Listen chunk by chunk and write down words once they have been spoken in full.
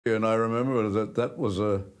And I remember that was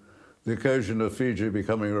the occasion of Fiji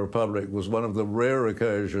becoming a republic was one of the rare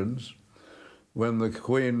occasions when the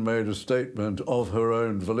Queen made a statement of her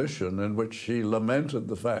own volition in which she lamented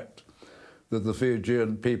the fact that the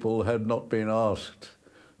Fijian people had not been asked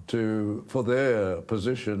for their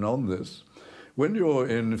position on this. When you're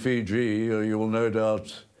in Fiji, you will no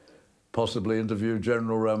doubt possibly interview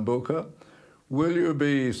General Rambuka. Will you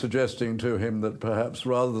be suggesting to him that perhaps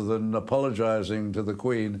rather than apologising to the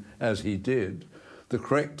Queen as he did, the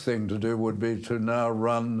correct thing to do would be to now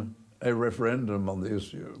run a referendum on the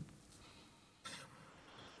issue?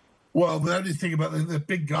 Well, the only thing about the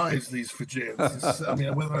big guys, these Fijians, is, I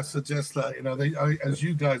mean, whether I suggest that, you know, as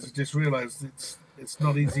you guys have just realised, it's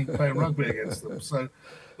not easy playing rugby against them. So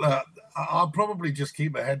I'll probably just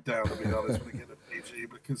keep my head down, to be honest, when I get to Fiji,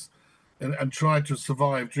 because and try to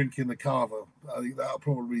survive drinking the kava. I think that'll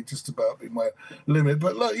probably just about be my limit.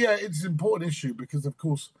 But look, yeah, it's an important issue because, of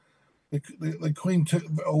course, the Queen took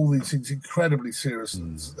all these things incredibly seriously.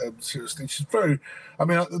 She's very, I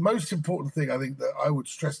mean, the most important thing I think that I would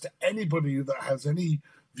stress to anybody that has any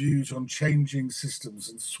views on changing systems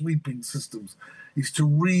and sweeping systems is to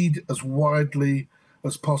read as widely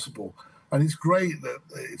as possible. And it's great that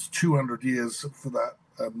it's 200 years for that.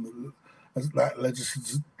 That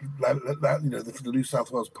legislation, that you know, for the New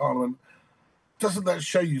South Wales Parliament, doesn't that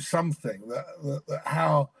show you something that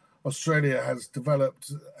how Australia has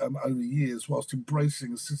developed over years whilst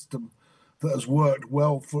embracing a system that has worked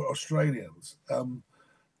well for Australians,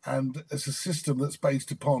 and it's a system that's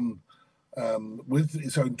based upon with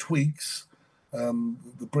its own tweaks,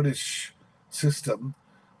 the British system,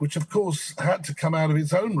 which of course had to come out of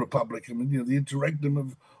its own republic. I mean, you know, the interregnum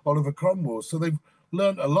of Oliver Cromwell. So they've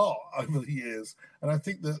learned a lot over the years, and I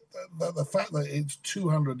think that the fact that it's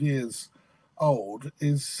 200 years old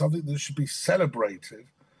is something that should be celebrated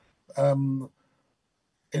in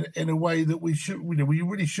a way that we should, you know, we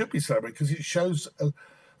really should be celebrated, because it shows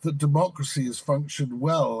that democracy has functioned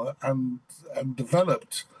well and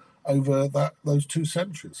developed over those 2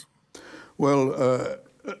 centuries. Well,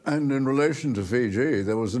 and in relation to Fiji,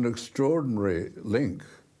 there was an extraordinary link.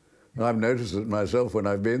 I've noticed it myself when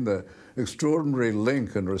I've been there. Extraordinary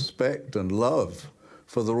link and respect and love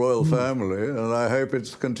for the royal family, and I hope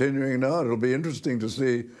it's continuing now. It'll be interesting to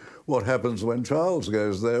see what happens when Charles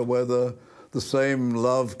goes there, whether the same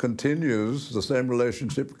love continues, the same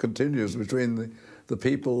relationship continues between the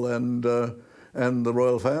people and the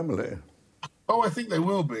royal family. Oh, I think they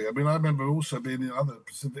will be. I mean, I remember also being in other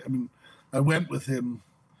Pacific. I mean, I went with him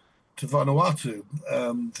to Vanuatu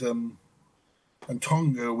and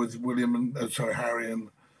Tonga with William and Harry and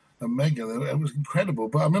Meghan. It was incredible.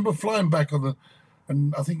 But I remember flying back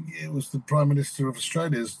and I think it was the Prime Minister of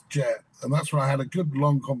Australia's jet, and that's where I had a good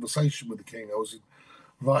long conversation with the King. I was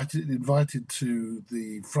invited to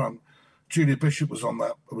the front. Julia Bishop was on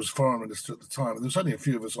that. I was Foreign Minister at the time, and there was only a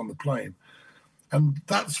few of us on the plane. And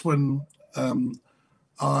that's when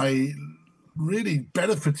I really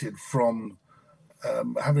benefited from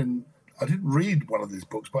having. I didn't read one of these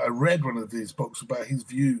books, but I read one of these books about his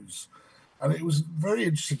views. And it was very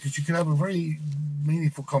interesting because you could have a very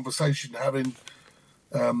meaningful conversation having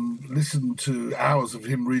listened to hours of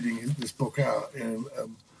him reading this book out.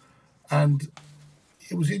 And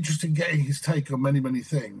it was interesting getting his take on many, many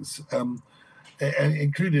things,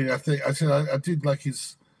 including, I did like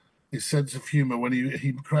his sense of humor when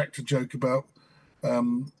he cracked a joke about,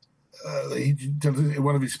 in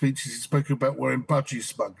one of his speeches, he spoke about wearing budgie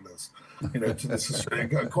smugglers, you know, to this Australian,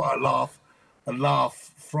 got quite a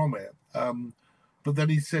laugh from it. But then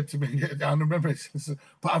he said to me, I remember he says,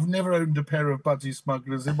 but I've never owned a pair of budgie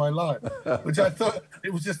smugglers in my life, which I thought,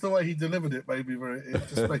 it was just the way he delivered it, it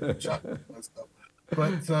just made me chuckle myself.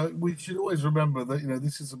 But we should always remember that, you know,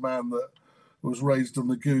 this is a man that was raised on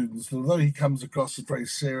the Goons. Although he comes across as very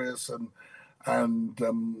serious and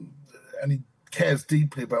he cares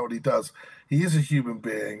deeply about what he does, he is a human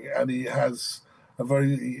being, and he has a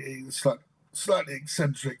very slightly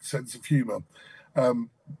eccentric sense of humour.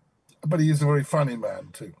 But he is a very funny man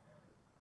too.